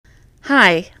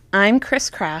Hi, I'm Chris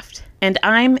Kraft, and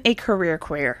I'm a career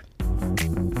queer.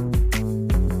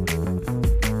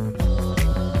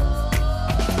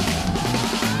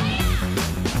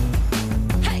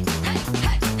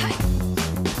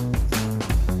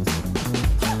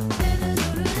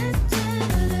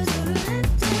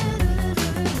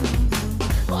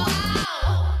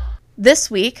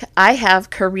 This week, I have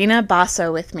Karina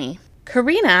Basso with me.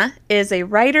 Karina is a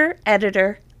writer,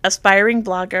 editor, aspiring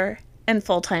blogger, and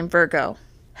full-time Virgo.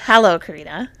 Hello,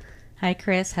 Karina. Hi,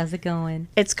 Chris. How's it going?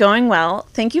 It's going well.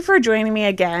 Thank you for joining me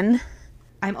again.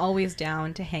 I'm always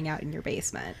down to hang out in your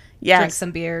basement. Yes. Drink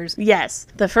some beers. Yes.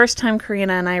 The first time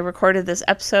Karina and I recorded this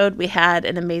episode, we had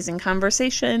an amazing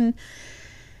conversation.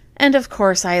 And of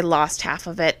course, I lost half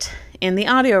of it in the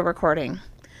audio recording.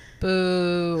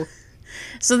 Boo.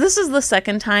 So this is the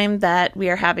second time that we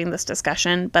are having this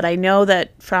discussion, but I know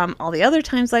that from all the other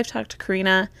times I've talked to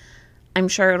Karina, I'm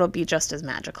sure it'll be just as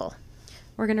magical.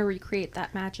 We're going to recreate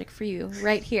that magic for you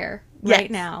right here, Yes.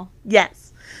 right now.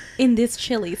 Yes. In this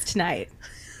Chili's tonight.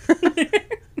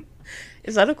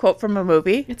 Is that a quote from a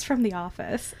movie? It's from The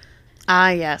Office. Ah,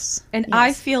 yes. And Yes.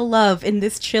 I feel love in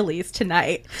this Chili's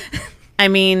tonight. I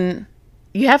mean,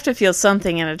 you have to feel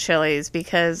something in a Chili's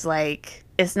because, like,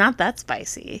 it's not that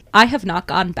spicy. I have not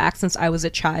gone back since I was a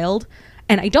child,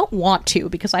 and I don't want to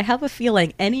because I have a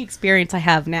feeling any experience I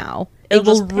have now, it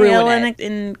will just ruin pale it.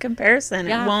 in comparison.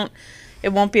 Yeah.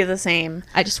 It won't be the same.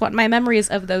 I just want my memories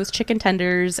of those chicken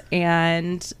tenders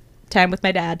and time with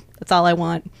my dad. That's all I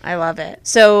want. I love it.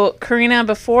 So, Karina,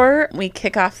 before we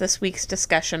kick off this week's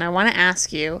discussion, I want to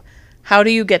ask you, how do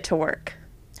you get to work?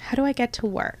 How do I get to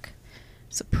work?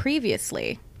 So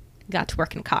previously, I got to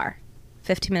work in a car,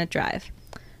 15-minute drive.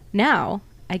 Now,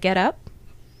 I get up,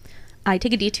 I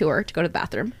take a detour to go to the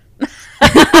bathroom.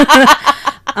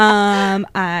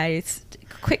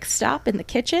 Quick stop in the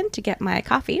kitchen to get my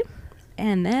coffee.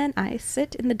 And then I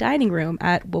sit in the dining room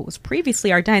at what was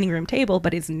previously our dining room table,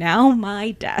 but is now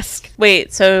my desk.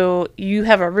 Wait, so you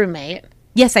have a roommate?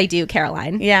 Yes, I do,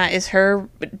 Caroline. Yeah, is her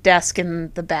desk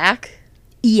in the back?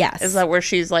 Yes. Is that where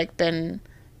she's, like, been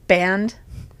banned?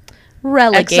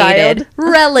 Relegated. Exiled?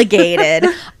 Relegated.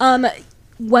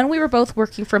 When we were both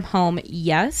working from home,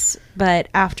 yes, but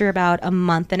after about a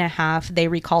month and a half, they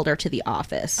recalled her to the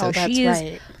office. So that's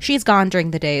right. She's gone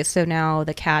during the day, so now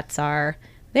the cats are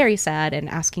very sad and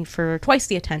asking for twice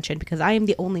the attention because I am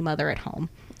the only mother at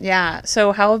home. Yeah,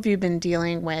 so how have you been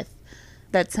dealing with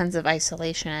that sense of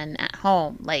isolation at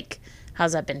home? Like,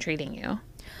 how's that been treating you?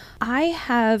 I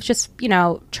have just,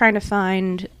 trying to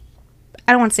find,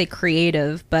 I don't want to say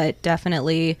creative, but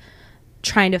definitely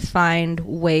trying to find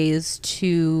ways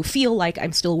to feel like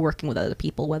I'm still working with other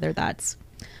people, whether that's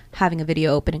having a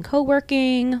video open and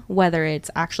co-working, whether it's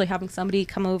actually having somebody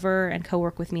come over and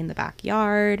co-work with me in the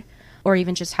backyard, or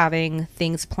even just having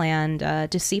things planned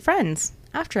to see friends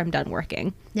after I'm done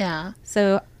working. Yeah.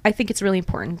 So I think it's really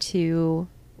important to,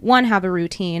 one, have a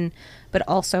routine, but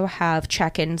also have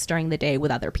check-ins during the day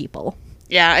with other people.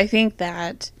 Yeah, I think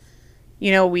that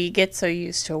we get so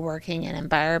used to working in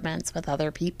environments with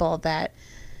other people that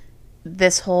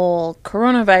this whole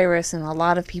coronavirus and a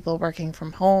lot of people working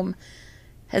from home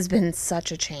has been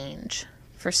such a change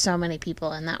for so many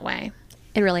people in that way.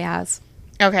 It really has.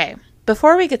 Okay,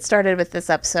 before we get started with this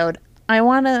episode, I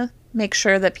want to make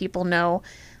sure that people know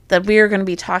that we are going to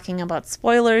be talking about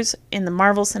spoilers in the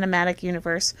Marvel Cinematic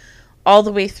Universe all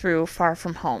the way through Far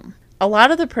From Home. A lot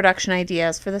of the production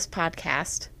ideas for this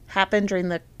podcast happened during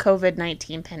the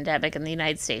COVID-19 pandemic in the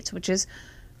United States, which is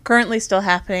currently still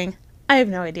happening. I have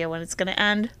no idea when it's going to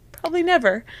end. Probably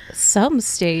never. Some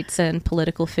states and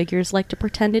political figures like to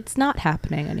pretend it's not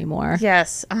happening anymore.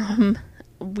 Yes,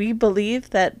 we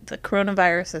believe that the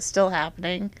coronavirus is still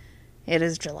happening. It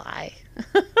is July.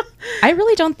 I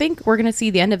really don't think we're going to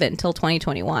see the end of it until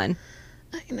 2021.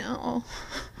 I know.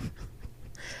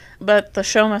 But the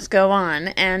show must go on.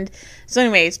 And so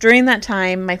anyways, during that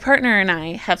time, my partner and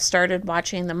I have started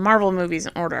watching the Marvel movies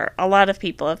in order. A lot of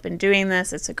people have been doing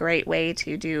this. It's a great way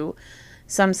to do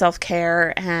some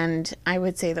self-care. And I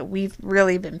would say that we've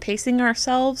really been pacing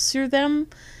ourselves through them.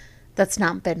 That's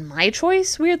not been my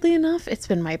choice, weirdly enough. It's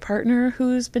been my partner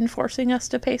who's been forcing us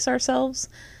to pace ourselves.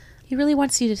 He really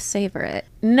wants you to savor it.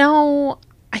 No,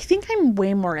 I think I'm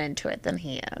way more into it than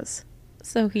he is.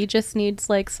 So he just needs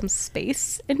like some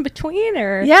space in between,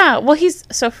 or? Yeah, well,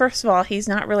 first of all, he's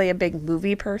not really a big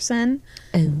movie person.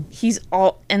 Oh. He's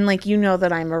and like,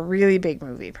 that I'm a really big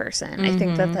movie person. Mm-hmm. I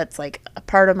think that that's like a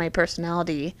part of my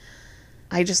personality.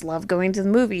 I just love going to the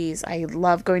movies. I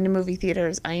love going to movie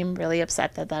theaters. I am really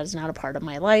upset that that is not a part of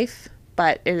my life,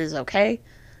 but it is okay.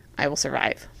 I will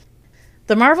survive.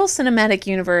 The Marvel Cinematic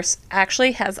Universe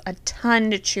actually has a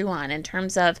ton to chew on in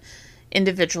terms of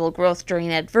individual growth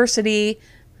during adversity,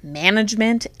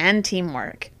 management, and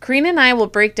teamwork. Karina and I will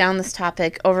break down this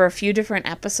topic over a few different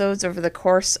episodes over the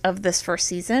course of this first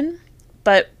season,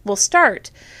 but we'll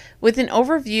start with an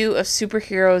overview of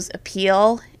superheroes'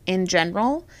 appeal in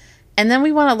general, and then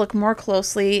we want to look more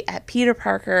closely at Peter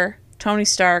Parker, Tony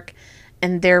Stark,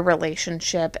 and their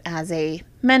relationship as a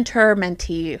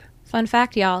mentor-mentee. Fun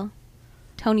fact, y'all.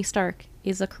 Tony Stark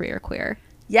is a career queer.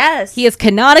 Yes! He is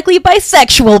canonically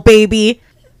bisexual, baby!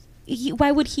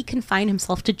 Why would he confine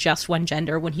himself to just one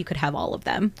gender when he could have all of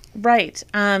them? Right.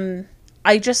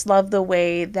 I just love the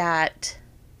way that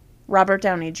Robert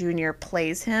Downey Jr.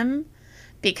 plays him,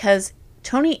 because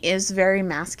Tony is very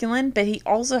masculine, but he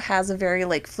also has a very,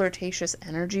 like, flirtatious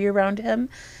energy around him,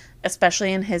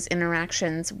 especially in his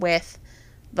interactions with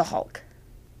the Hulk.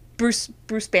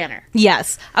 Bruce Banner.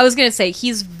 Yes. I was going to say,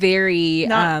 he's very...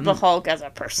 Not the Hulk as a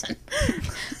person.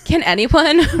 Can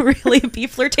anyone really be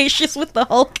flirtatious with the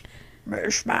Hulk?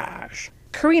 Mishmash.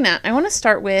 Karina, I want to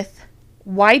start with,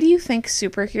 why do you think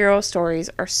superhero stories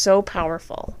are so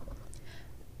powerful?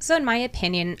 So in my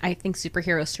opinion, I think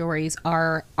superhero stories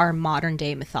are our modern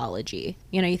day mythology.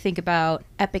 You know, you think about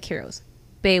epic heroes,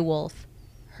 Beowulf,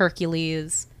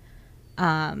 Hercules,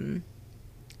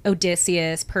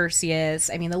 Odysseus, Perseus.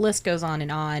 I mean, the list goes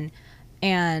on.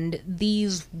 And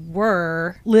these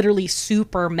were literally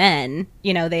supermen.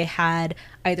 You know, they had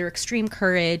either extreme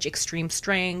courage, extreme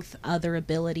strength, other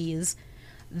abilities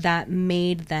that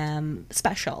made them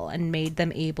special and made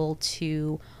them able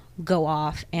to go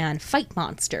off and fight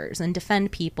monsters and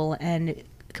defend people and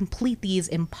complete these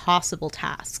impossible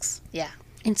tasks. Yeah.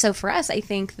 And so for us, I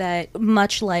think that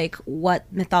much like what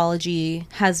mythology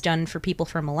has done for people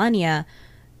for millennia,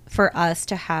 for us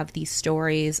to have these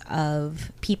stories of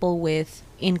people with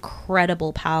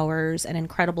incredible powers and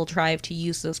incredible drive to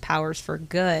use those powers for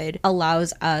good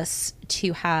allows us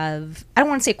to have, I don't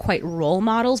want to say quite role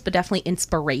models, but definitely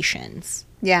inspirations.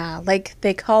 Yeah, like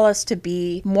they call us to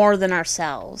be more than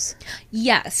ourselves.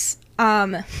 Yes.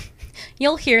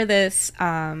 You'll hear this.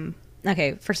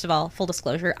 Okay, first of all, full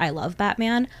disclosure, I love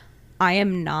Batman. I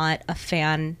am not a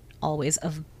fan always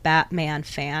of Batman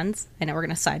fans. I know we're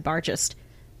going to sidebar just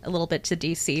a little bit to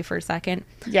DC for a second.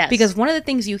 Yes. Because one of the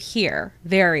things you hear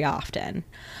very often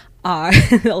are,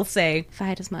 they'll say, if I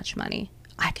had as much money,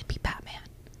 I could be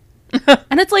Batman.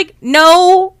 And it's like,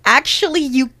 no, actually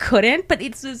you couldn't. But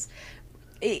it's just,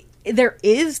 there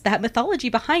is that mythology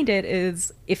behind it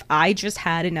is, if I just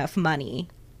had enough money,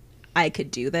 I could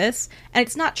do this. And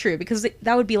it's not true, because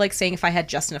that would be like saying if I had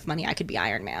just enough money, I could be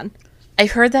Iron Man.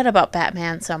 I've heard that about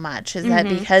Batman so much, is that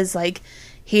because, like,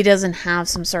 he doesn't have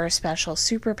some sort of special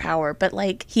superpower, but,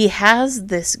 like, he has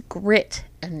this grit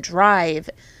and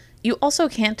drive. You also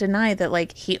can't deny that,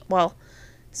 like,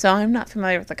 so I'm not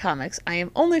familiar with the comics. I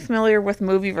am only familiar with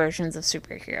movie versions of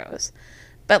superheroes.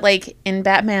 But, like, in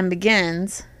Batman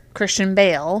Begins, Christian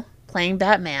Bale, playing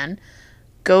Batman,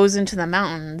 goes into the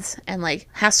mountains and, like,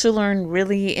 has to learn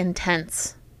really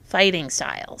intense fighting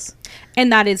styles.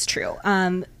 And that is true.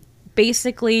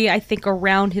 Basically, I think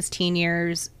around his teen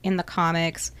years in the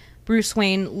comics, Bruce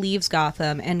Wayne leaves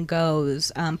Gotham and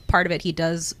goes, part of it he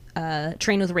does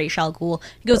train with Ra's al Ghul.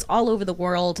 He goes all over the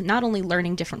world, not only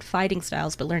learning different fighting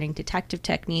styles, but learning detective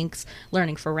techniques,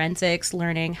 learning forensics,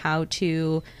 learning how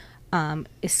to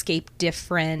escape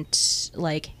different,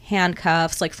 like,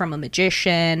 handcuffs, like from a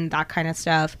magician, that kind of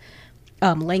stuff.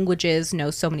 Languages,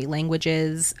 knows so many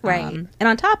languages. Right. And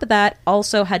on top of that,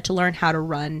 also had to learn how to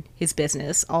run his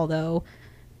business, although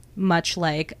much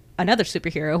like another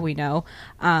superhero we know,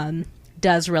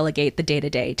 does relegate the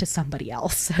day-to-day to somebody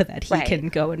else so that he can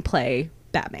go and play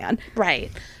Batman. Right.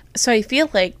 So I feel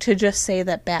like to just say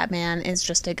that Batman is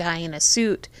just a guy in a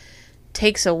suit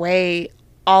takes away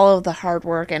all of the hard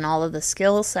work and all of the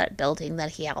skill set building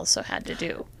that he also had to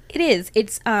do. It is.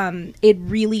 It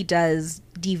really does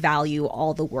devalue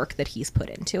all the work that he's put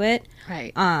into it.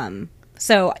 Right.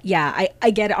 So yeah, I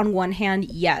get it. On one hand,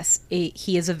 yes,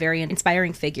 he is a very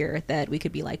inspiring figure that we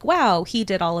could be like, wow, he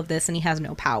did all of this and he has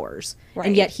no powers. Right.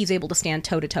 And yet he's able to stand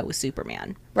toe to toe with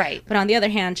Superman. Right. But on the other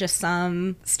hand, just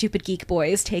some stupid geek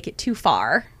boys take it too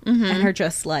far and are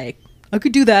just like, I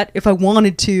could do that if I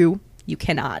wanted to. You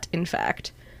cannot, in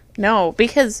fact. No,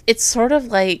 because it's sort of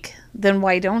like, then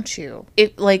why don't you?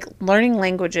 It, like, learning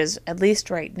languages, at least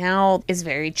right now, is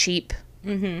very cheap.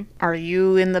 Mm-hmm. Are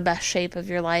you in the best shape of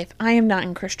your life? I am not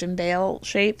in Christian Bale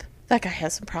shape. That guy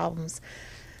has some problems.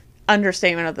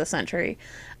 Understatement of the century.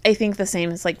 I think the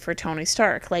same is, like, for Tony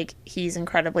Stark. Like, he's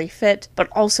incredibly fit, but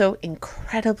also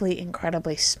incredibly,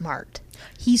 incredibly smart.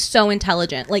 He's so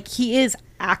intelligent. Like, he is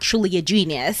actually a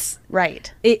genius.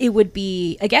 Right. It would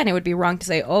be, again, it would be wrong to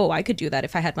say, oh, I could do that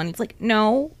if I had money. It's like,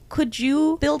 no, could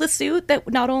you build a suit that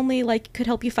not only like could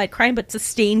help you fight crime, but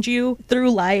sustained you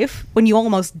through life when you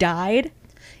almost died?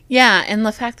 Yeah, and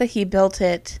the fact that he built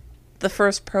it, the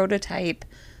first prototype,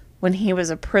 when he was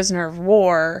a prisoner of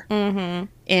war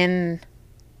in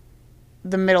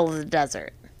the middle of the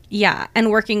desert. Yeah, and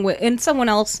working with, and someone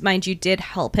else, mind you, did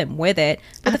help him with it.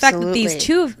 But the fact that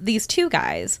these two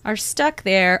guys are stuck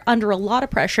there under a lot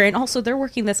of pressure, and also they're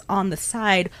working this on the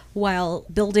side while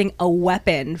building a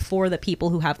weapon for the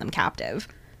people who have them captive.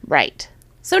 Right.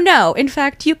 So no, in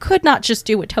fact, you could not just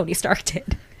do what Tony Stark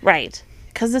did. Right.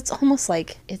 Because it's almost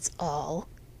like it's all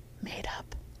made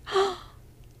up.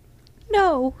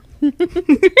 No.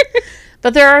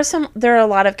 But there are a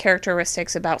lot of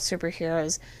characteristics about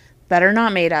superheroes that are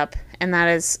not made up, and that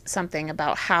is something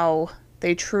about how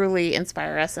they truly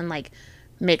inspire us and like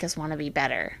make us want to be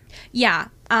better. Yeah.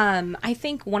 I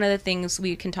think one of the things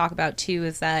we can talk about too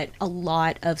is that a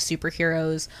lot of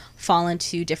superheroes fall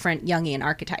into different Jungian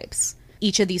archetypes.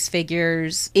 Each of these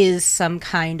figures is some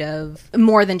kind of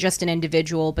more than just an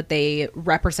individual, but they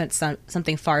represent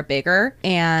something far bigger,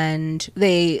 and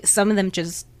some of them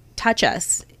just touch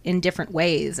us in different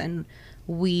ways, and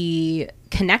we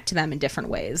connect to them in different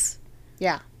ways.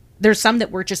 Yeah. There's some that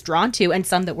we're just drawn to and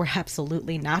some that we're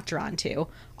absolutely not drawn to.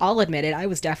 I'll admit it, I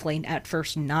was definitely at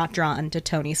first not drawn to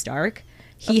Tony Stark.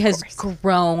 He has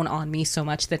grown on me so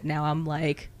much that now I'm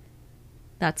like,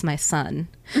 that's my son.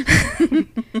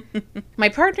 My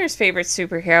partner's favorite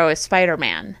superhero is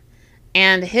Spider-Man.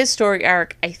 And his story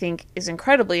arc, I think, is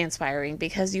incredibly inspiring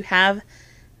because you have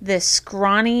this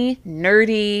scrawny,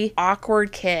 nerdy,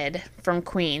 awkward kid from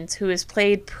Queens who is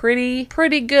played pretty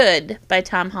good by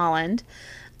Tom Holland.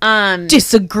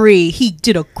 Disagree. He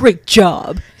did a great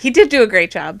job. He did do a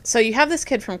great job. So you have this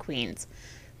kid from Queens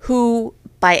who,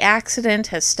 by accident,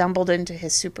 has stumbled into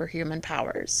his superhuman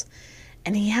powers.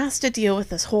 And he has to deal with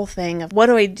this whole thing of, what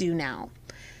do I do now?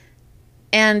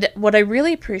 And what I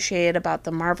really appreciate about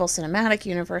the Marvel Cinematic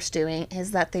Universe doing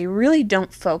is that they really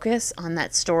don't focus on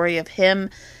that story of him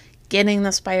getting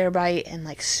the spider bite and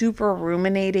like super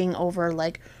ruminating over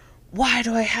like, why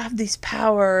do I have these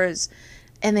powers?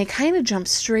 And they kind of jump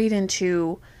straight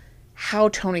into how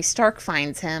Tony Stark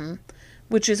finds him,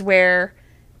 which is where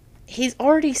he's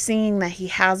already seeing that he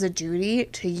has a duty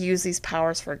to use these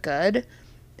powers for good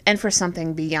and for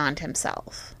something beyond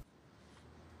himself.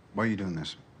 Why are you doing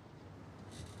this?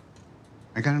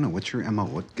 I gotta know, what's your MO?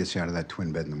 What gets you out of that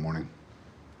twin bed in the morning?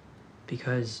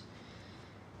 Because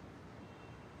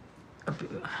I've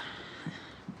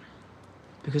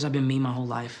been me my whole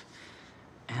life,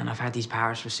 and I've had these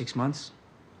powers for 6 months.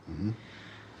 Mm-hmm.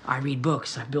 I read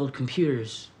books, I build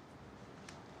computers.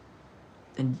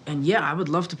 And yeah, I would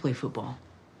love to play football,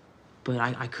 but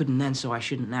I couldn't then, so I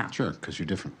shouldn't now. Sure, because you're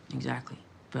different. Exactly.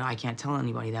 But I can't tell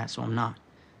anybody that, so I'm not.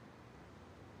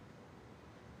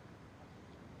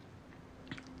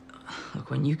 Look,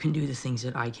 when you can do the things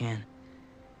that I can,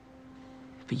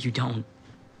 but you don't,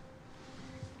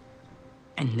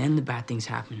 and then the bad things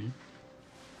happen,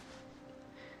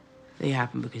 they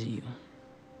happen because of you.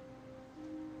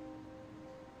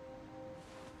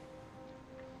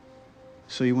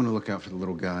 So you want to look out for the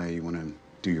little guy, you want to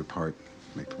do your part,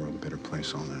 make the world a better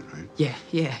place, all that, right?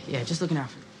 Yeah, just looking out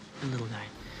for the little guy.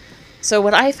 So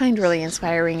what I find really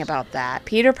inspiring about that,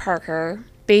 Peter Parker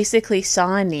basically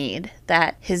saw a need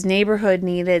that his neighborhood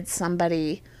needed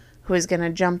somebody who was going to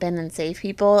jump in and save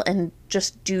people and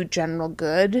just do general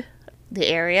good, the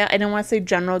area. I don't want to say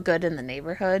general good in the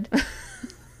neighborhood.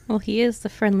 Well, he is the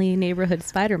friendly neighborhood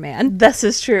Spider-Man. This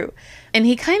is true. And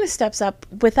he kind of steps up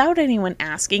without anyone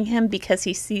asking him because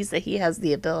he sees that he has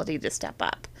the ability to step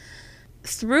up.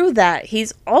 Through that,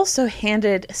 he's also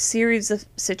handed a series of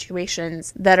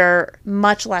situations that are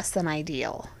much less than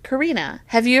ideal. Karina,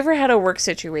 have you ever had a work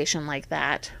situation like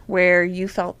that where you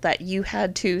felt that you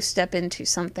had to step into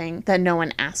something that no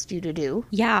one asked you to do?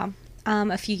 Yeah.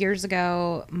 A few years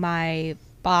ago, my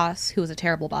boss, who was a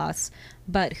terrible boss,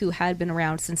 but who had been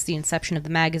around since the inception of the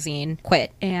magazine,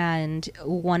 quit. And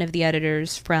one of the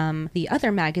editors from the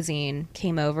other magazine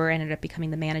came over and ended up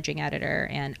becoming the managing editor.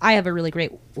 And I have a really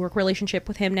great work relationship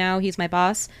with him now. He's my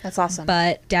boss. That's awesome.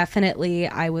 But definitely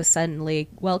I was suddenly,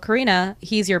 well, Karina,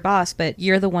 he's your boss, but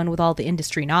you're the one with all the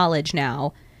industry knowledge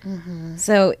now. Mm-hmm.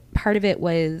 So part of it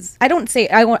was, I don't want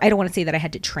to say that I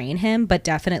had to train him, but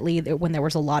definitely when there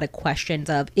was a lot of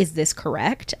questions of, is this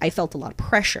correct? I felt a lot of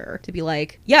pressure to be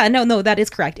like, yeah, no, that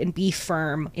is correct, and be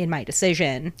firm in my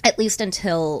decision, at least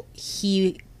until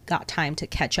he got time to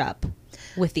catch up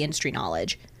with the industry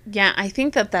knowledge. Yeah, I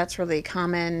think that that's really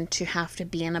common to have to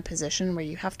be in a position where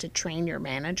you have to train your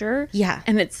manager. Yeah.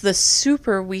 And it's the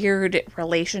super weird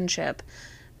relationship.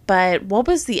 But what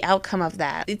was the outcome of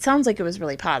that? It sounds like it was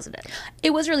really positive.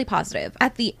 It was really positive.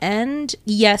 At the end,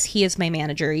 yes, he is my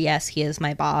manager. Yes, he is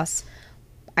my boss.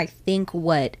 I think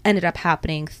what ended up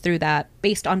happening through that,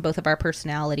 based on both of our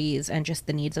personalities and just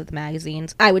the needs of the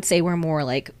magazines, I would say we're more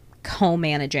like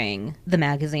co-managing the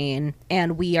magazine,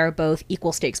 and we are both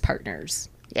equal stakes partners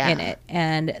in it.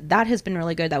 And that has been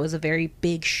really good. That was a very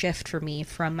big shift for me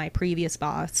from my previous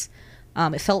boss.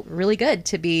 It felt really good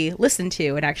to be listened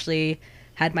to and actually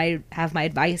have my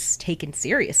advice taken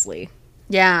seriously.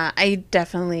 Yeah, I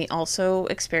definitely also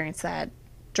experienced that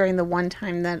during the one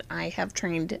time that I have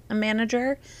trained a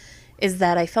manager, is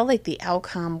that I felt like the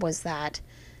outcome was that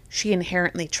she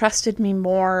inherently trusted me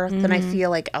more than I feel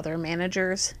like other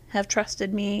managers have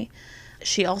trusted me.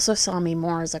 She also saw me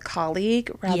more as a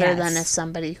colleague rather than as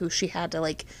somebody who she had to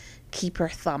like keep her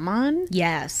thumb on.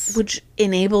 Yes. Which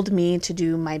enabled me to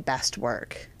do my best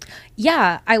work.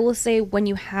 Yeah, I will say when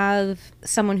you have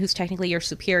someone who's technically your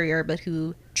superior, but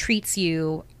who treats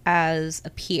you as a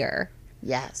peer.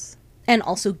 Yes. And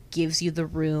also gives you the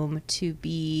room to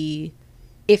be,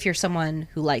 if you're someone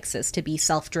who likes this, to be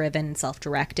self-driven,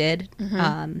 self-directed.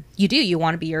 You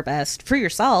want to be your best for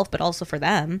yourself, but also for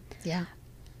them. Yeah.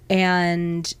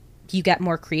 And you get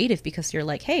more creative because you're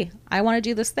like, hey, I want to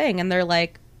do this thing. And they're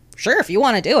like, sure, if you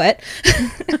want to do it.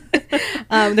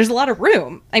 There's a lot of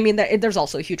room. I mean, there's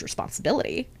also a huge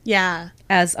responsibility. Yeah.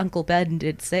 As Uncle Ben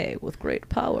did say, with great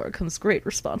power comes great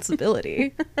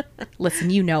responsibility. Listen,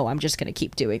 I'm just going to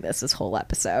keep doing this whole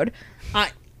episode.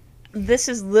 This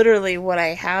is literally what I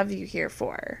have you here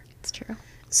for. It's true.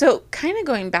 So kind of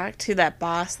going back to that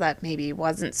boss that maybe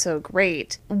wasn't so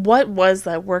great, what was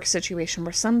that work situation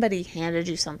where somebody handed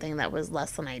you something that was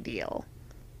less than ideal?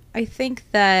 I think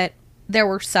that there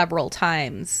were several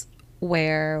times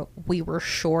where we were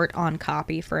short on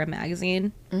copy for a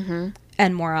magazine. Mm-hmm.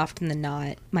 And more often than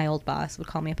not, my old boss would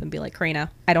call me up and be like, Karina,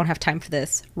 I don't have time for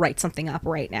this. Write something up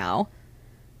right now.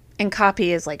 And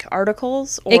copy is like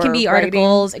articles? Or it can be writing?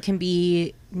 articles. It can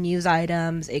be news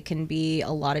items. It can be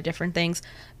a lot of different things.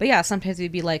 But yeah, sometimes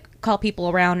we'd be like, call people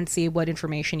around and see what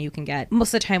information you can get.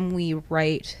 Most of the time we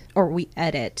write or we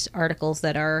edit articles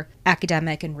that are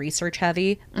academic and research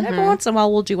heavy. But every once in a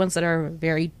while we'll do ones that are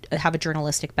have a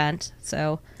journalistic bent.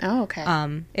 So okay.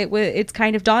 It's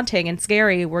kind of daunting and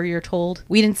scary where you're told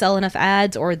we didn't sell enough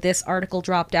ads or this article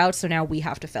dropped out, so now we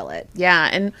have to fill it. Yeah,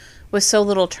 and with so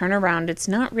little turnaround, it's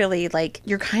not really like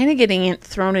you're kind of getting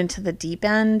thrown into the deep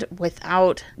end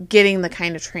without getting the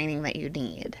kind of training that you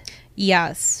need.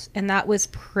 Yes, and that was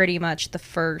pretty much the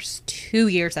first 2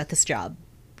 years at this job.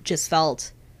 Just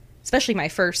felt, especially my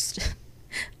first...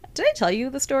 Did I tell you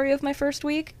the story of my first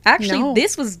week? Actually, No.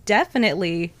 This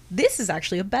is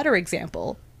actually a better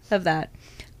example of that.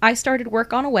 I started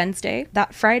work on a Wednesday.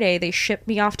 That Friday, they shipped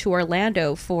me off to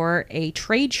Orlando for a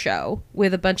trade show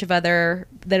with a bunch of other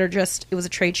it was a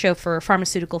trade show for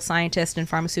pharmaceutical scientists and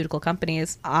pharmaceutical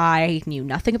companies. I knew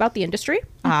nothing about the industry.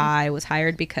 I was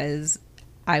hired because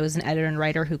I was an editor and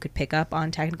writer who could pick up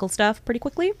on technical stuff pretty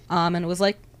quickly. And it was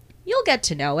like, you'll get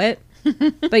to know it.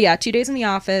 But yeah, 2 days in the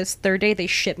office. Third day, they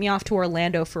shipped me off to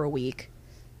Orlando for a week.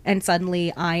 And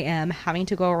suddenly I am having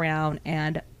to go around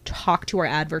and talk to our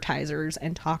advertisers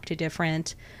and talk to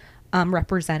different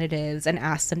representatives and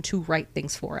ask them to write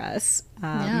things for us.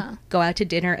 Go out to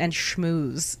dinner and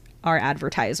schmooze our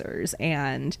advertisers.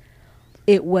 And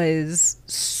it was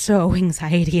so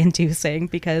anxiety inducing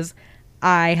because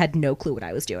I had no clue what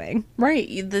I was doing.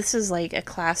 Right. This is like a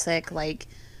classic, like,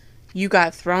 you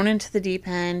got thrown into the deep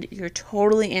end, you're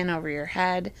totally in over your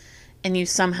head, and you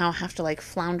somehow have to, like,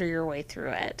 flounder your way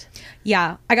through it.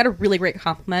 Yeah. I got a really great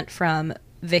compliment from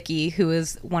Vicky, who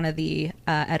is one of the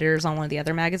editors on one of the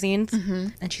other magazines. Mm-hmm.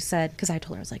 And she said, because I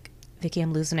told her, I was like, Vicky,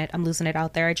 I'm losing it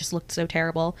out there. I just looked so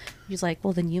terrible. She's like,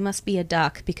 well, then you must be a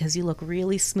duck because you look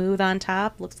really smooth on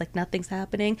top. Looks like nothing's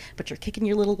happening, but you're kicking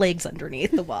your little legs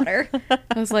underneath the water.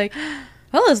 I was like,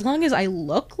 well, as long as I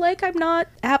look like I'm not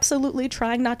absolutely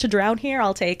trying not to drown here,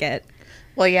 I'll take it.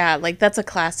 Well, yeah, like, that's a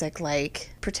classic,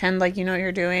 like, pretend like you know what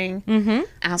you're doing,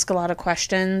 ask a lot of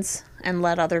questions, and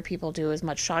let other people do as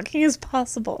much talking as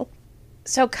possible.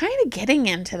 So kind of getting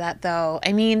into that, though,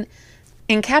 I mean,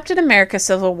 in Captain America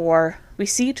Civil War, we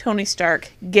see Tony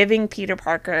Stark giving Peter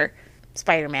Parker,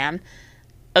 Spider-Man,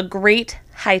 a great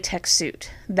high-tech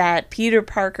suit that Peter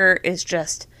Parker is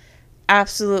just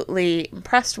absolutely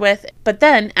impressed with. But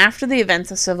then, after the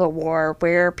events of Civil War,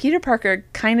 where Peter Parker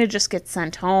kind of just gets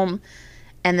sent home,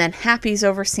 and then Happy's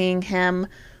overseeing him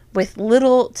with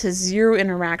little to zero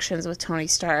interactions with Tony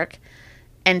Stark,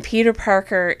 And Peter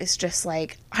Parker is just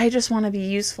like, I just want to be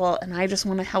useful and I just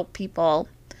want to help people.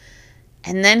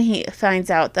 And then he finds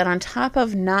out that on top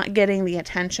of not getting the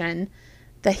attention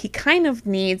that he kind of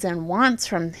needs and wants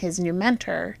from his new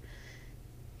mentor,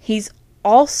 he's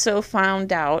also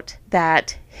found out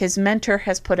that his mentor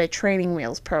has put a training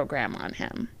wheels program on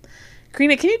him.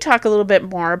 Karina, can you talk a little bit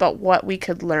more about what we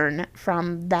could learn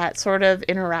from that sort of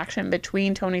interaction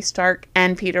between Tony Stark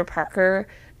and Peter Parker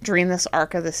during this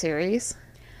arc of the series?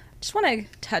 Just want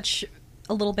to touch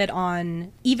a little bit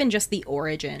on even just the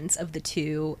origins of the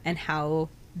two and how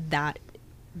that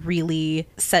really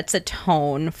sets a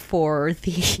tone for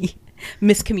the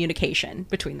miscommunication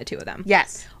between the two of them.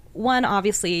 Yes. One,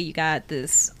 obviously, you got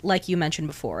this, like you mentioned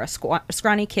before, a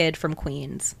scrawny kid from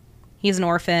Queens. He's an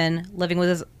orphan, living with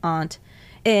his aunt,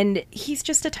 and he's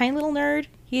just a tiny little nerd.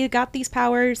 He got these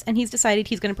powers, and he's decided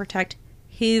he's going to protect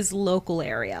his local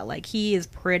area. Like, he is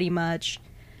pretty much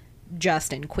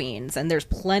just in Queens, and there's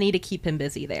plenty to keep him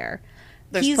busy there.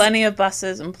 There's plenty of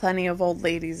buses and plenty of old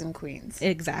ladies in Queens.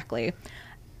 Exactly.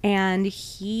 And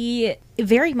he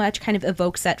very much kind of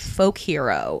evokes that folk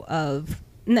hero of,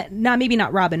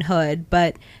 not Robin Hood,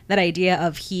 but that idea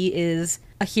of he is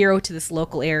a hero to this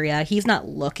local area. He's not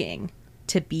looking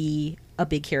to be a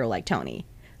big hero like Tony.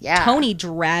 Yeah. Tony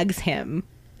drags him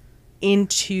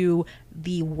into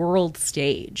the world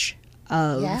stage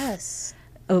of Yes.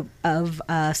 of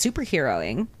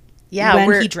superheroing. Yeah,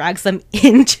 when he drags them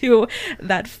into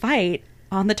that fight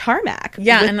on the tarmac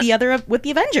Yeah, with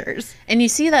the Avengers. And you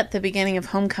see that at the beginning of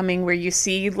Homecoming, where you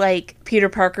see like Peter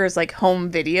Parker's like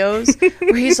home videos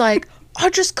where he's like, I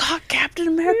just got Captain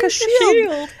America's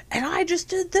shield and I just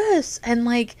did this, and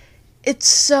like it's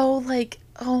so like,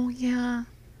 oh yeah,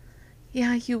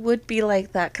 you would be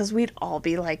like that, because we'd all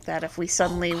be like that if we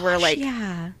suddenly were like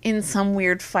in some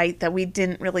weird fight that we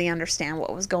didn't really understand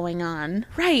what was going on.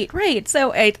 Right.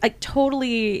 So I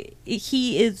totally,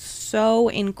 he is so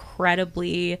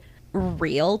incredibly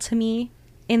real to me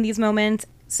in these moments.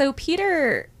 So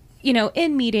Peter,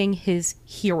 in meeting his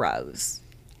heroes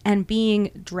and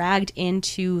being dragged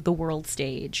into the world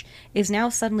stage, is now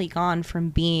suddenly gone from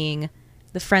being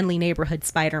the friendly neighborhood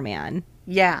Spider-Man.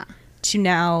 Yeah. To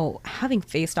now having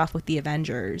faced off with the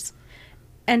Avengers.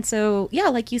 And so, yeah,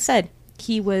 like you said,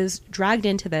 he was dragged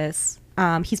into this.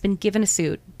 He's been given a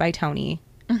suit by Tony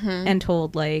and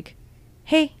told, like,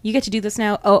 hey, you get to do this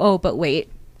now. Oh, but wait,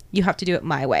 you have to do it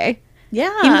my way.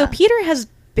 Yeah. Even though Peter has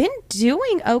been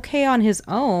doing okay on his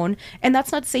own, and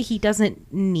that's not to say he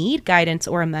doesn't need guidance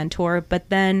or a mentor, but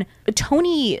then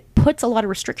Tony puts a lot of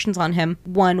restrictions on him,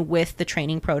 one with the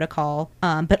training protocol,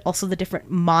 but also the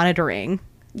different monitoring.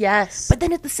 Yes. But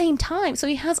then at the same time, so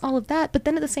he has all of that, but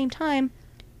then at the same time,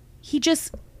 he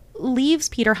just leaves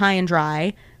Peter high and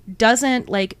dry, doesn't,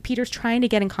 like, Peter's trying to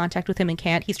get in contact with him and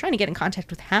can't. He's trying to get in contact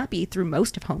with Happy through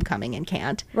most of Homecoming and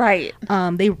can't. Right.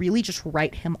 They really just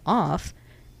write him off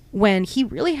when he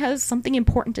really has something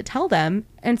important to tell them.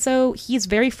 And so he's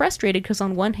very frustrated because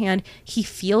on one hand, he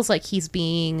feels like he's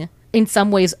being, in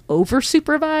some ways,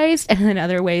 over-supervised, and in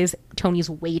other ways, Tony's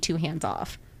way too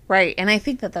hands-off. Right, and I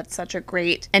think that that's such a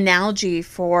great analogy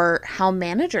for how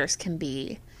managers can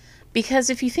be. Because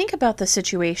if you think about the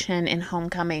situation in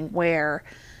Homecoming where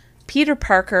Peter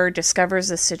Parker discovers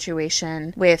this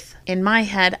situation with, in my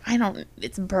head,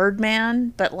 it's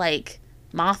Birdman, but like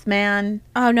Mothman.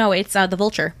 Oh, no, it's the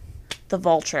Vulture. The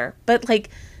Vulture. But like,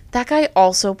 that guy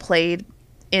also played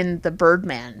in the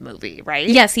Birdman movie, right?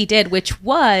 Yes, he did, which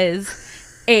was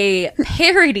a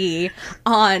parody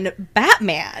on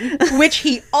Batman, which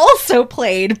he also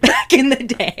played back in the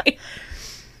day.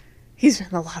 He's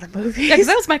in a lot of movies. Yeah, because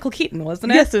that was Michael Keaton,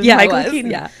 wasn't it? Yes, it was Michael Keaton.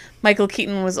 Yeah. Michael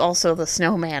Keaton was also the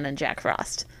Snowman in Jack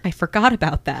Frost. I forgot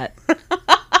about that.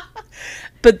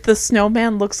 But the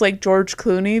Snowman looks like George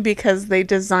Clooney because they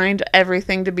designed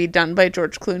everything to be done by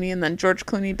George Clooney, and then George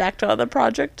Clooney backed out of the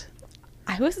project.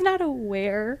 I was not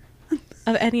aware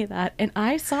of any of that, and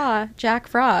I saw Jack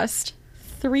Frost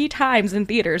 3 times in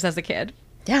theaters as a kid.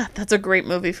 Yeah, that's a great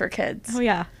movie for kids. Oh,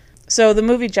 yeah. So the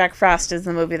movie Jack Frost is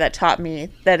the movie that taught me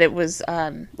that it was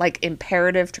like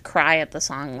imperative to cry at the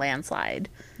song Landslide.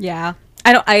 Yeah.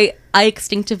 I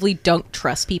instinctively don't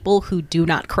trust people who do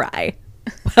not cry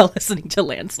while listening to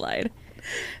Landslide.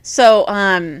 So,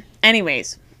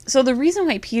 anyways, so the reason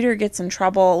why Peter gets in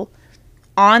trouble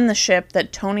on the ship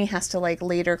that Tony has to like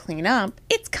later clean up,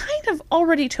 it's kind of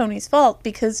already Tony's fault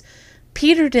because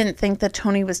Peter didn't think that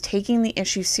Tony was taking the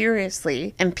issue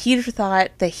seriously, and Peter thought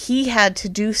that he had to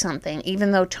do something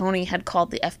even though Tony had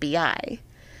called the FBI.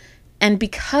 And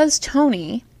because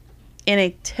Tony, in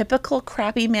a typical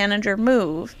crappy manager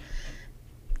move,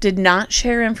 did not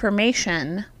share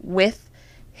information with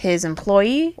his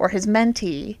employee or his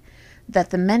mentee that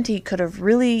the mentee could have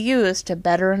really used to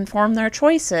better inform their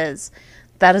choices.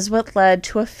 That is what led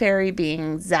to a ferry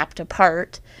being zapped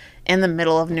apart in the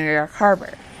middle of New York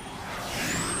Harbor.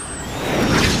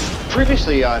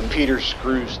 Previously on Peter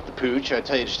Screws the Pooch, I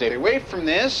tell you to stay away from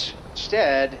this.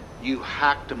 Instead, you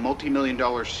hacked a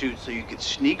multi-million-dollar suit so you could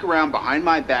sneak around behind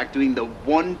my back doing the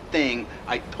one thing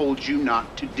I told you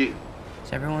not to do.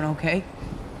 Is everyone okay?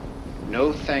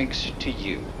 No thanks to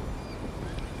you.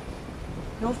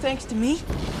 No thanks to me?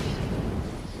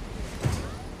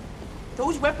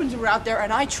 Those weapons were out there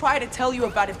and I tried to tell you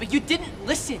about it, but you didn't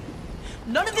listen.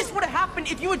 None of this would have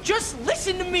happened if you had just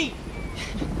listened to me.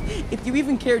 If you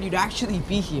even cared, you'd actually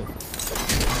be here.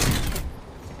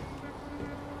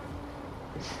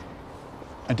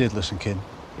 I did listen, kid.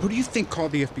 Who do you think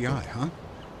called the FBI, huh?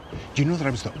 Do you know that I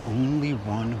was the only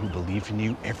one who believed in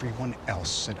you? Everyone else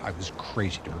said I was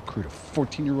crazy to recruit a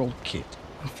 14-year-old kid.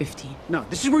 I'm 15. No,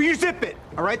 this is where you zip it,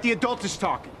 all right? The adult is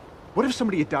talking. What if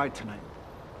somebody had died tonight?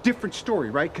 Different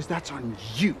story, right? Because that's on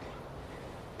you.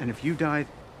 And if you died,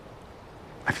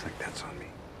 I feel like that's on me.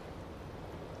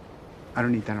 I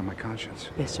don't need that on my conscience.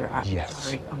 Yes, sir.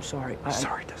 Yes. I'm sorry.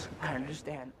 Sorry doesn't I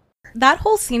understand. That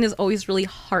whole scene is always really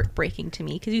heartbreaking to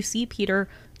me because you see Peter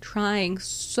trying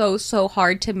so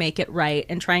hard to make it right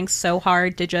and trying so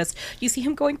hard to just, you see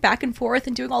him going back and forth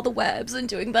and doing all the webs and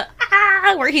doing the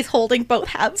where he's holding both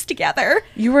halves together.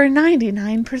 You were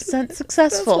 99%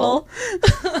 successful.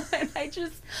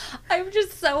 And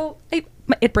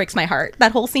it breaks my heart.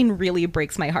 That whole scene really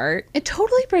breaks my heart. It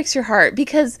totally breaks your heart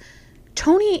because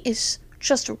Tony is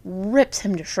just rips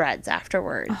him to shreds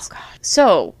afterwards. Oh, God.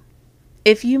 So,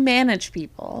 if you manage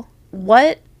people,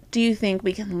 what do you think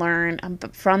we can learn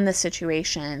from this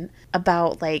situation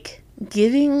about, like,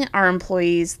 giving our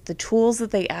employees the tools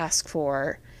that they ask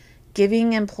for,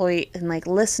 giving and, like,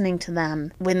 listening to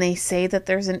them when they say that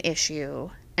there's an issue,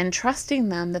 and trusting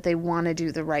them that they want to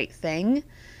do the right thing,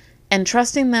 and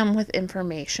trusting them with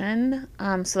information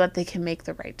so that they can make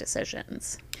the right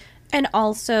decisions? And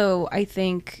also, I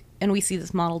think, and we see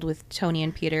this modeled with Tony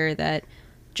and Peter, that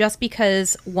just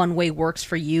because one way works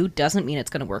for you doesn't mean it's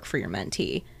going to work for your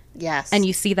mentee. Yes. And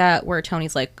you see that where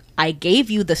Tony's like, I gave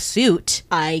you the suit.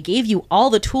 I gave you all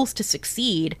the tools to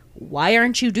succeed. Why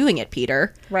aren't you doing it,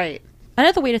 Peter? Right.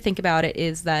 Another way to think about it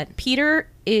is that Peter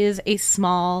is a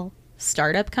small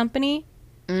startup company.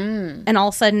 And all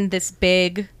of a sudden, this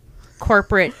big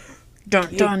corporate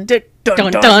Dun dun dun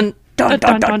dun dun dun dun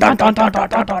dun dun dun dun dun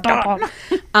dun dun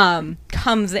dun.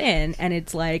 comes in, and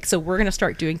it's like, so we're going to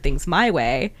start doing things my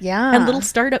way. Yeah. And little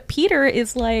startup Peter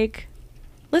is like,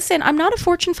 listen, I'm not a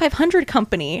Fortune 500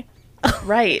 company.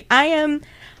 Right. I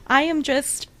am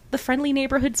just the friendly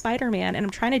neighborhood Spider-Man, and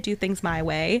I'm trying to do things my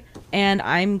way, and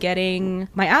I'm getting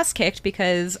my ass kicked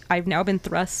because I've now been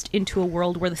thrust into a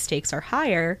world where the stakes are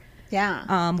higher.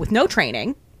 Yeah. With no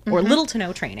training, or little to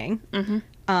no training. And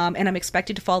I'm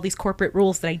expected to follow these corporate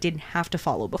rules that I didn't have to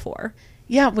follow before.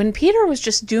 Yeah, when Peter was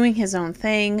just doing his own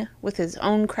thing with his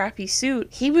own crappy suit,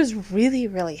 he was really,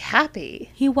 really happy.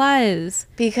 He was.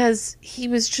 Because he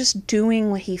was just doing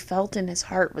what he felt in his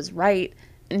heart was right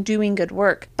and doing good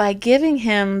work. By giving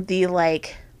him the,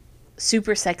 like,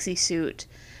 super sexy suit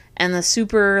and the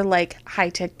super, like,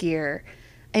 high-tech gear,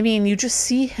 I mean, you just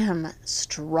see him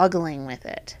struggling with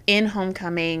it. In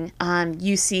Homecoming,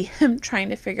 you see him trying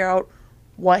to figure out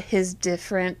what his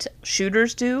different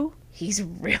shooters do. He's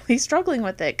really struggling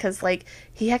with it because, like,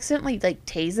 he accidentally, like,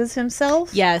 tases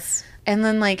himself. Yes. And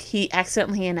then, like, he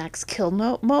accidentally enacts kill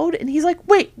mode. And he's like,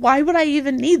 wait, why would I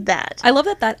even need that? I love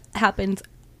that happens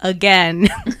again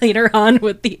later on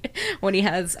with when he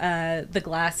has the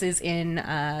glasses in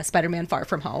Spider-Man Far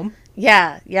From Home.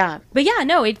 Yeah, yeah. But yeah,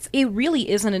 no, it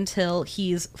really isn't until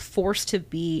he's forced to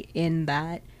be in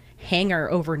that hangar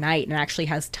overnight and actually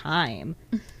has time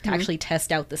to actually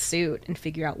test out the suit and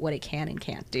figure out what it can and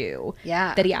can't do.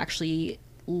 Yeah. That he actually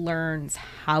learns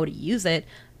how to use it.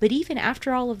 But even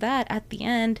after all of that, at the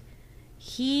end,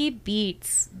 he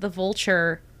beats the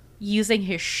Vulture using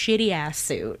his shitty ass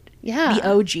suit. Yeah. The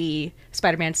OG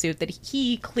Spider-Man suit that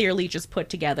he clearly just put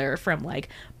together from, like,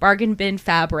 bargain bin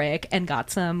fabric and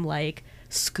got some, like,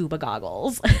 scuba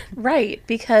goggles. Right,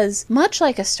 because much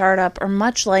like a startup or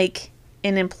much like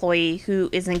an employee who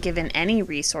isn't given any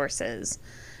resources,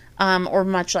 or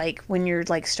much like when you're,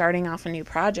 like, starting off a new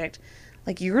project,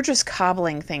 like, you're just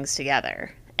cobbling things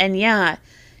together. And yeah,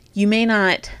 you may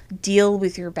not deal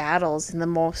with your battles in the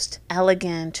most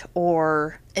elegant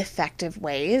or effective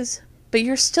ways, but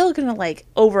you're still going to, like,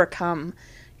 overcome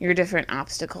your different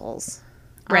obstacles.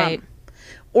 Right.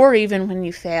 Or even when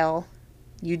you fail,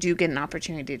 you do get an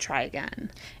opportunity to try again.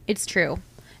 It's true.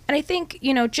 And I think,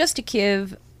 just to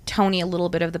give Tony a little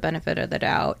bit of the benefit of the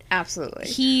doubt,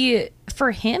 Absolutely.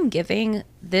 for him, giving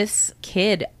this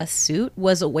kid a suit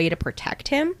was a way to protect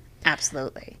him.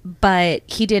 Absolutely. But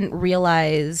he didn't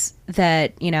realize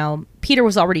that, Peter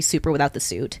was already super without the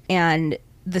suit. And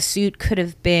the suit could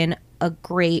have been a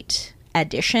great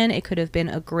addition. It could have been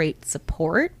a great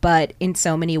support. But in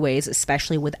so many ways,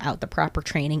 especially without the proper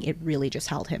training, it really just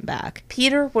held him back.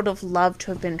 Peter would have loved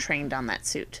to have been trained on that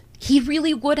suit. He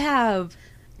really would have.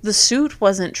 The suit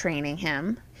wasn't training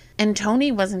him, and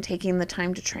Tony wasn't taking the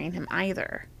time to train him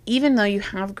either. Even though you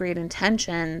have great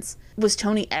intentions, was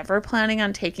Tony ever planning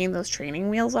on taking those training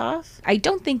wheels off? I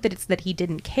don't think that it's that he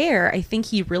didn't care. I think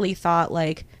he really thought,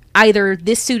 like, either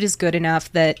this suit is good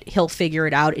enough that he'll figure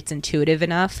it out, it's intuitive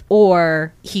enough,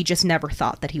 or he just never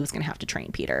thought that he was going to have to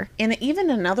train Peter. In even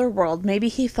another world, maybe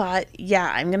he thought,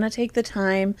 yeah, I'm going to take the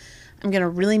time, I'm going to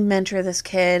really mentor this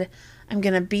kid, I'm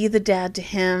going to be the dad to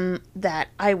him that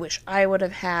I wish I would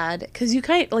have had. Because you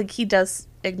kind of, like, he does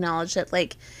acknowledge that,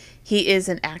 like, he is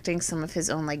enacting some of his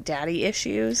own, like, daddy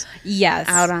issues. Yes.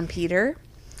 Out on Peter.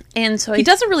 And so he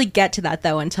doesn't really get to that,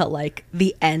 though, until, like,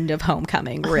 the end of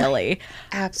Homecoming, really.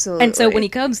 Absolutely. And so when he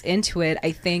comes into it,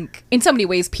 I think, in so many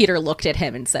ways, Peter looked at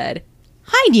him and said,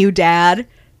 "Hi, new dad."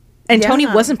 And Tony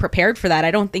wasn't prepared for that.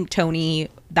 I don't think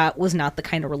that was not the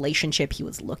kind of relationship he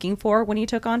was looking for when he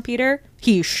took on Peter.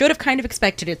 He should have kind of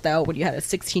expected it, though, when you had a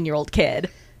 16-year-old kid.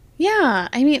 Yeah,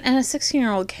 I mean, and a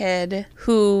 16-year-old kid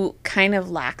who kind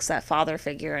of lacks that father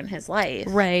figure in his life.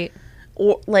 Right.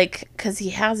 Or, like, because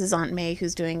he has his Aunt May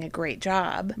who's doing a great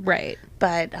job. Right.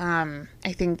 But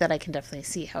I think that I can definitely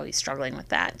see how he's struggling with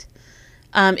that.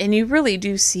 And you really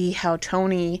do see how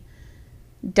Tony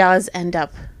does end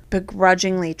up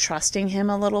begrudgingly trusting him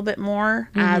a little bit more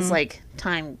as, like,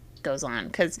 time goes on.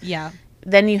 Because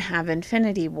then you have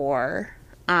Infinity War.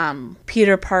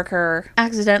 Peter Parker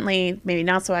accidentally, maybe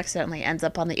not so accidentally, ends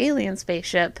up on the alien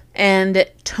spaceship. And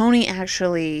Tony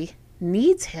actually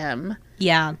needs him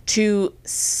to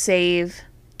save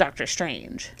Doctor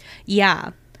Strange.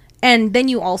 Yeah. And then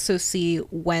you also see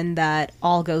when that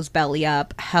all goes belly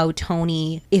up, how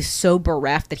Tony is so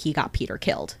bereft that he got Peter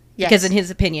killed. Yes. Because in his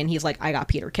opinion, he's like, I got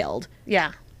Peter killed.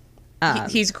 Yeah.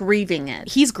 He's grieving it.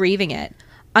 He's grieving it.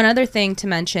 Another thing to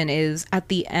mention is at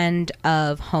the end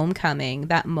of Homecoming,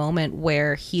 that moment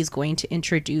where he's going to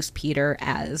introduce Peter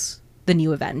as the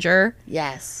new Avenger.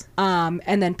 Yes.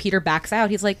 And then Peter backs out.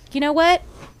 He's like, you know what?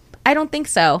 I don't think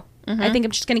so. I think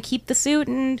I'm just going to keep the suit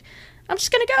and I'm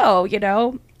just going to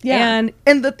go, Yeah.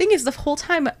 And the thing is, the whole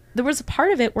time, there was a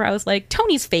part of it where I was like,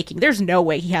 Tony's faking. There's no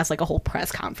way he has, like, a whole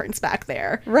press conference back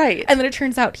there. Right. And then it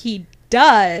turns out he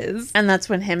does. And that's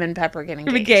when him and Pepper get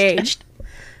engaged.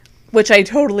 Which I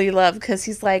totally love, because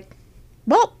he's like,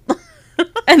 well.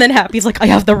 And then Happy's like, I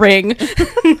have the ring.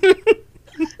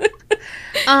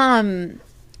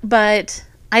 But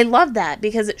I love that,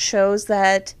 because it shows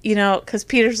that, because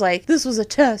Peter's like, this was a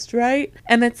test, right?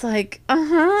 And it's like,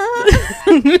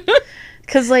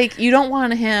 because, like, you don't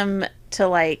want him to,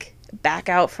 like, back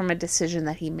out from a decision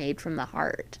that he made from the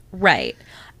heart. Right.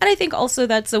 And I think also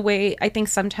that's a way, I think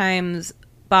sometimes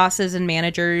bosses and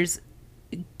managers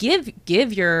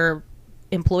give your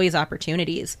employees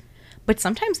opportunities, but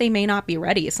sometimes they may not be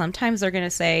ready. Sometimes they're going to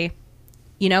say,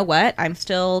 you know what, I'm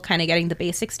still kind of getting the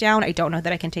basics down. I don't know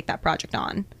that I can take that project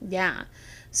on. Yeah.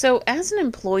 So as an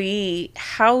employee,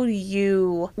 how do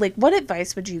you, like, what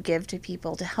advice would you give to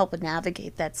people to help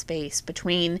navigate that space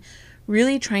between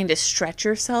really trying to stretch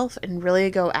yourself and really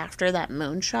go after that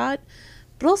moonshot,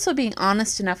 but also being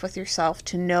honest enough with yourself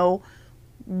to know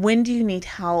when do you need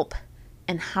help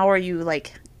and how are you,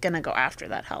 like, going to go after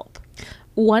that help?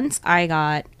 Once I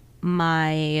got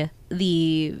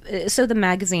so the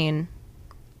magazine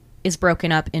is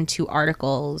broken up into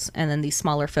articles and then these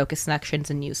smaller focus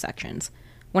sections and news sections.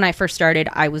 When I first started,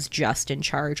 I was just in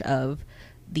charge of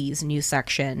these news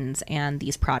sections and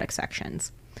these product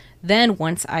sections. Then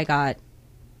once I got,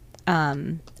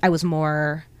 I was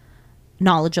more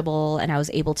knowledgeable and I was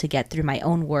able to get through my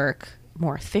own work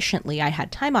more efficiently, I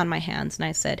had time on my hands and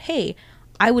I said, hey,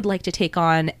 I would like to take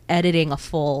on editing a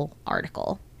full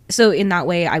article. So in that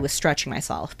way, I was stretching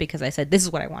myself because I said, this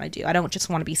is what I want to do. I don't just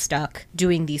want to be stuck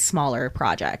doing these smaller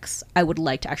projects. I would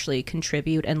like to actually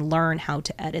contribute and learn how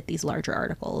to edit these larger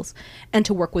articles and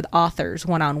to work with authors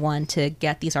one-on-one to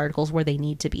get these articles where they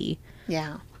need to be.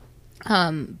 Yeah.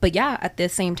 But yeah, at the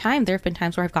same time, there have been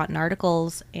times where I've gotten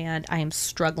articles and I am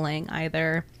struggling.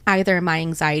 Either my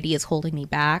anxiety is holding me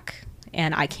back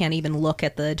and I can't even look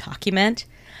at the document,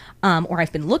 or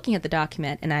I've been looking at the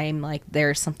document and I'm like,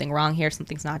 there's something wrong here,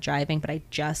 something's not jiving, but I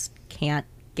just can't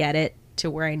get it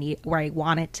to where I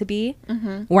want it to be,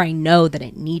 where I know that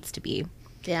it needs to be.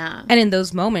 Yeah. And in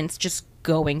those moments, just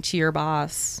going to your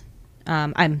boss,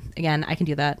 I can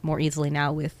do that more easily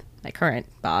now with my current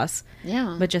boss.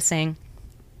 Yeah. But just saying,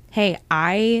 hey,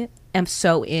 I am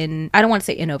so I don't want to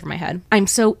say in over my head. I'm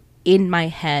so in my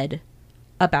head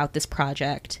about this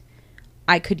project.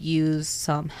 I could use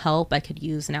some help. I could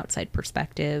use an outside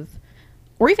perspective,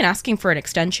 or even asking for an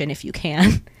extension if you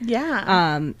can.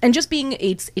 Yeah. And just being,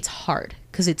 it's hard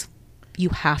because you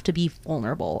have to be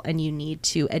vulnerable and you need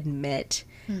to admit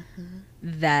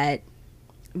that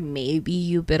maybe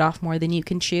you bit off more than you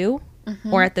can chew,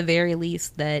 or at the very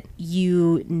least that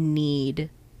you need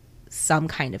some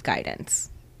kind of guidance.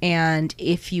 And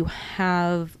if you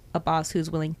have a boss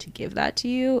who's willing to give that to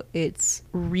you, it's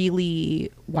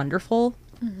really wonderful.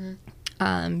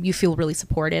 You feel really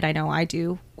supported. I know I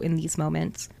do in these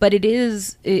moments. But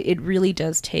it really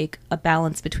does take a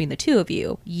balance between the two of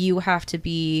you. You have to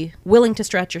be willing to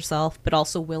stretch yourself, but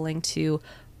also willing to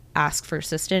ask for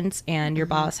assistance, and your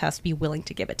boss has to be willing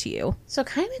to give it to you. So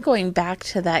kind of going back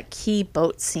to that key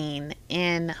boat scene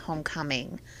in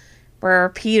Homecoming, where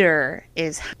Peter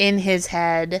is in his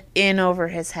head, in over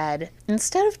his head,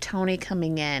 instead of Tony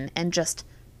coming in and just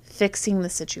fixing the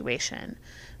situation,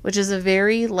 which is a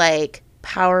very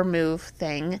power move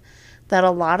thing that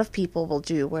a lot of people will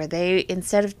do, where they,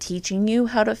 instead of teaching you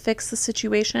how to fix the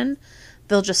situation,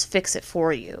 they'll just fix it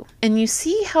for you. And you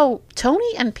see how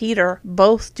Tony and Peter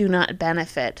both do not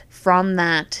benefit from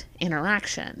that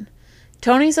interaction.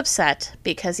 Tony's upset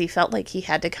because he felt like he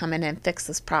had to come in and fix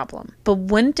this problem. But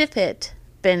wouldn't it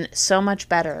been so much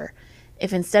better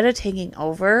if instead of taking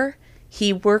over,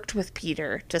 he worked with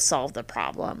Peter to solve the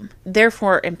problem,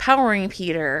 therefore empowering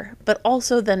Peter, but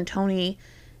also then Tony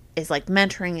is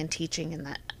mentoring and teaching in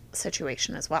that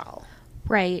situation as well.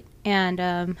 Right. And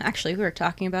actually, we were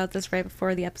talking about this right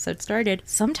before the episode started.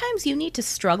 Sometimes you need to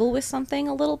struggle with something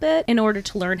a little bit in order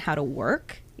to learn how to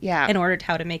work. Yeah. In order to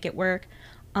how to make it work.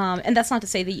 And that's not to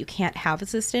say that you can't have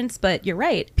assistance, but you're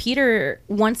right. Peter,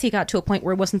 once he got to a point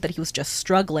where it wasn't that he was just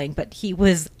struggling, but he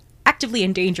was actively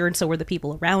in danger, and so were the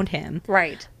people around him.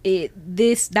 Right.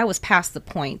 That was past the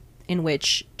point in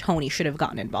which Tony should have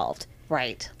gotten involved.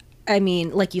 Right. I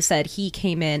mean, like you said, he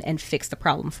came in and fixed the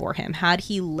problem for him. Had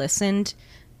he listened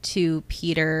to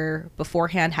Peter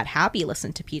beforehand, had Happy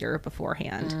listened to Peter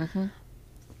beforehand,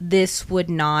 this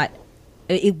wouldn't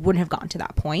have gotten to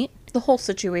that point. The whole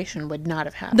situation would not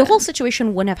have happened. The whole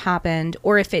situation wouldn't have happened,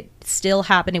 or if it still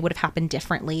happened, it would have happened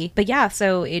differently. But yeah,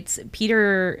 so it's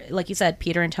Peter, like you said,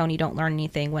 Peter and Tony don't learn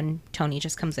anything when Tony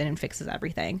just comes in and fixes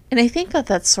everything. And I think that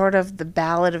that's sort of the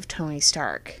ballad of Tony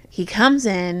Stark. He comes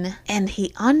in and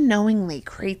he unknowingly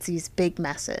creates these big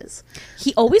messes.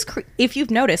 He always, if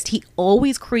you've noticed, he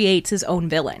always creates his own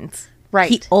villains. Right.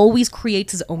 He always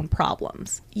creates his own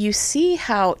problems. You see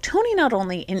how Tony not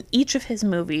only in each of his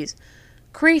movies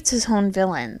creates his own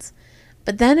villains,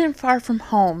 but then in Far From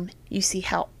Home, you see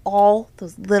how all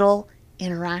those little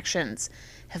interactions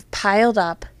have piled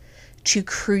up to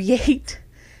create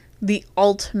the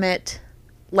ultimate,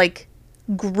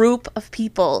 group of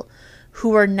people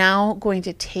who are now going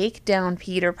to take down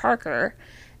Peter Parker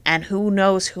and who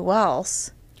knows who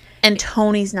else, and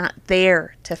Tony's not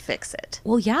there to fix it.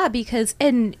 Well, yeah,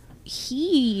 and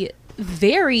he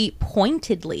very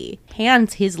pointedly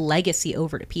hands his legacy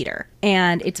over to Peter.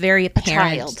 And it's very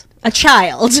apparent. A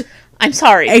child. I'm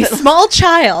sorry. A small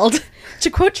child. To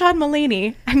quote John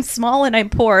Mulaney, I'm small and I'm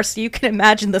poor, so you can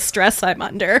imagine the stress I'm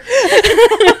under.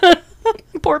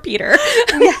 Poor Peter.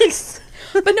 Yes.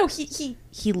 But no, he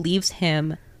leaves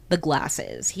him the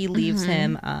glasses. He leaves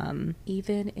him,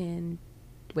 even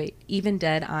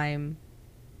dead, I'm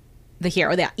the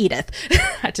hero. Yeah, Edith.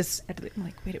 I'm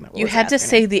like, wait a minute. You had to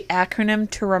say the acronym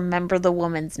to remember the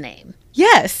woman's name.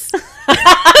 Yes.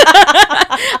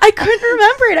 I couldn't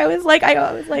remember it. I was like,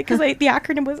 because the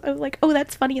acronym was, I was like, oh,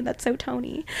 that's funny and that's so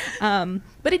Tony.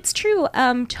 But it's true.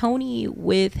 Tony,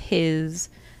 with his,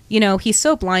 he's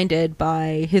so blinded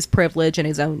by his privilege and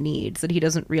his own needs that he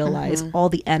doesn't realize all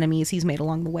the enemies he's made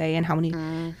along the way and how many,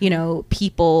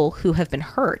 people who have been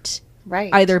hurt,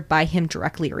 right, either by him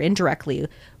directly or indirectly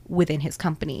within his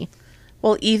company.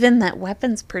 Well, even that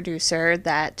weapons producer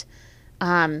that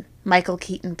Michael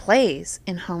Keaton plays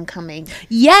in Homecoming,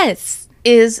 yes,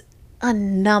 is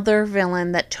another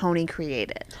villain that Tony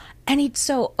created. And it's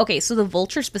so the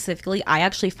Vulture specifically, I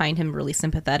actually find him really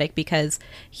sympathetic because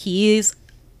he's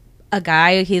a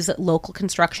guy, he's a local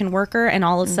construction worker, and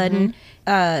all of a sudden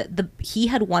he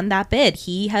had won that bid.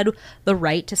 He had the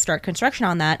right to start construction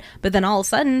on that, but then all of a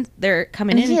sudden they're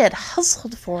coming in. He had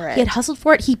hustled for it.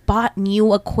 He bought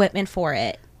new equipment for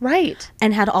it. Right.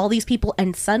 And had all these people,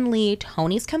 and suddenly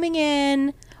Tony's coming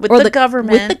in With or the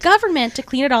government. with the government to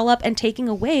clean it all up and taking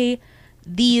away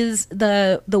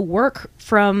the work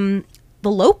from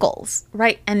the locals.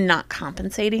 Right. And not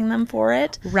compensating them for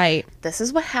it. Right. This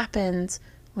is what happens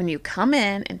when you come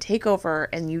in and take over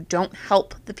and you don't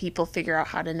help the people figure out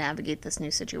how to navigate this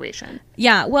new situation.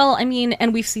 Yeah, well, I mean,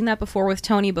 and we've seen that before with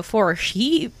Tony before.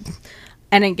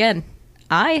 And again,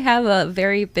 I have a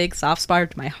very big soft spot in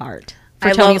my heart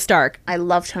for Tony Stark. I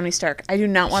love Tony Stark. I do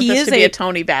not want He this is to be a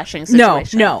Tony bashing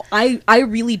situation. No. I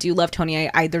really do love Tony.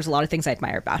 There's a lot of things I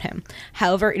admire about him.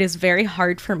 However, it is very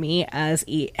hard for me as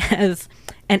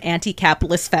an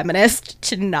anti-capitalist feminist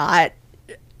to not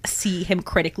see him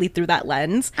critically through that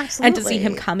lens. Absolutely. And to see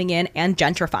him coming in and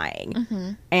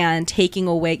gentrifying and taking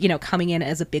away, coming in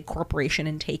as a big corporation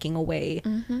and taking away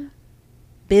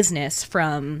business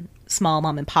from small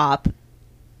mom and pop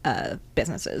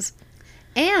businesses.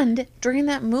 And during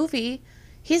that movie,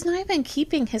 he's not even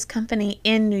keeping his company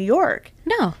in New York.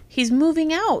 No. He's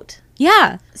moving out.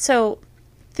 Yeah. So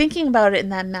thinking about it in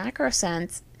that macro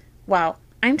sense, wow,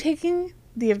 I'm taking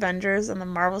the Avengers and the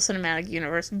Marvel Cinematic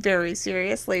Universe very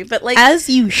seriously. But like, as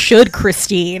you should,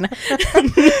 Christine.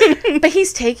 but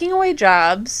he's taking away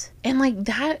jobs and like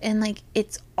that, and like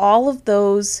it's all of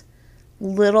those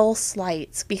little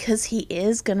slights because he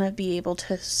is gonna be able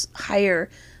to hire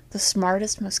the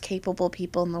smartest, most capable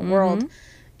people in the world.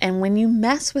 And when you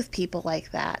mess with people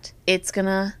like that, it's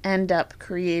gonna end up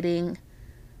creating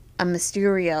a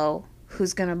Mysterio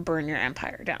who's gonna burn your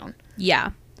empire down. Yeah.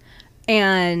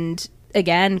 And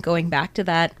again, going back to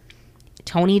that,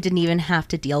 Tony didn't even have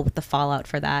to deal with the fallout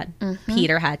for that.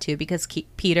 Peter had to because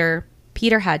Peter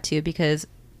had to because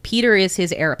Peter is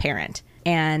his heir apparent,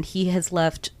 and he has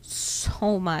left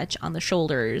so much on the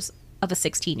shoulders of a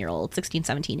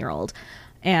 17-year-old.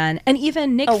 And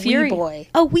even Nick Fury, wee boy,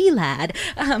 a wee lad,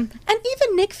 and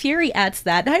even Nick Fury adds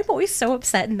that. And I'm always so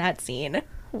upset in that scene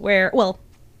where, well,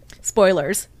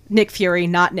 spoilers, Nick Fury,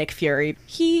 not Nick Fury.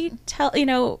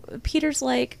 Peter's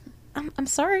like, I'm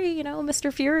sorry,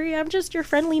 Mr. Fury, I'm just your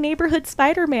friendly neighborhood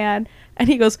Spider-Man. And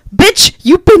he goes, bitch,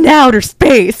 you've been to outer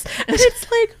space. And it's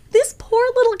like, this poor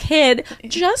little kid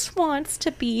just wants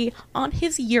to be on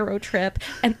his Euro trip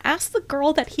and ask the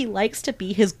girl that he likes to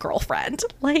be his girlfriend.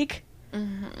 Like,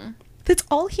 that's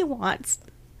all he wants.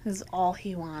 Is all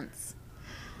he wants.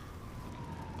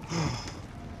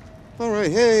 All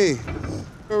right, hey.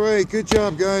 All right, good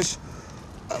job, guys.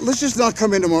 Let's just not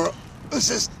come in tomorrow. Let's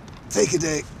just take a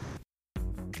day.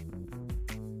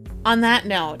 On that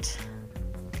note,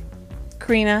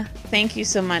 Karina, thank you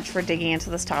so much for digging into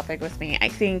this topic with me. I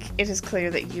think it is clear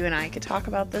that you and I could talk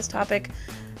about this topic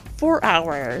for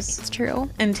hours. It's true.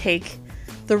 And take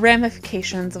the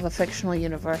ramifications of a fictional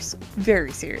universe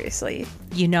very seriously.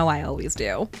 I always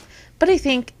do. But I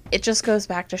think it just goes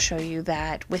back to show you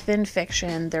that within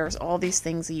fiction, there's all these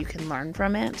things that you can learn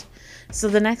from it. So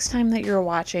the next time that you're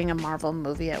watching a Marvel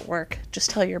movie at work, just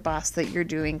tell your boss that you're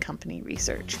doing company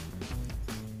research.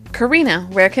 Karina,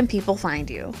 where can people find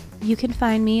you? You can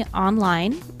find me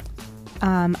online.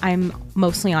 I'm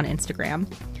mostly on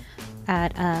Instagram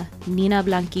at Nina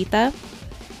Blanquita.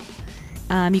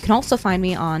 You can also find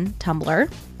me on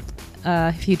Tumblr.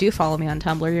 If you do follow me on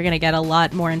Tumblr, you're going to get a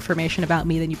lot more information about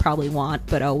me than you probably want,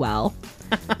 but oh well.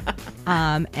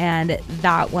 And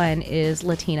that one is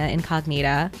Latina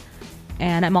Incognita.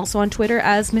 And I'm also on Twitter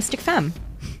as Mystic Femme.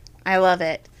 I love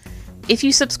it. If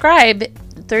you subscribe,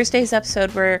 Thursday's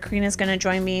episode where Karina's going to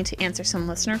join me to answer some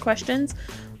listener questions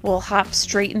will hop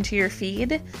straight into your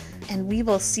feed, and we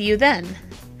will see you then.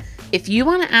 If you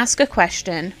want to ask a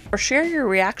question or share your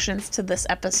reactions to this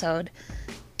episode,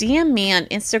 DM me on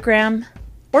Instagram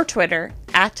or Twitter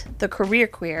at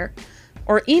TheCareerQueer,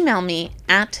 or email me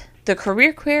at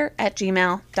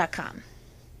thecareerqueer@gmail.com.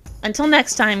 Until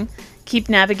next time, keep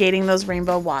navigating those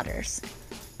rainbow waters.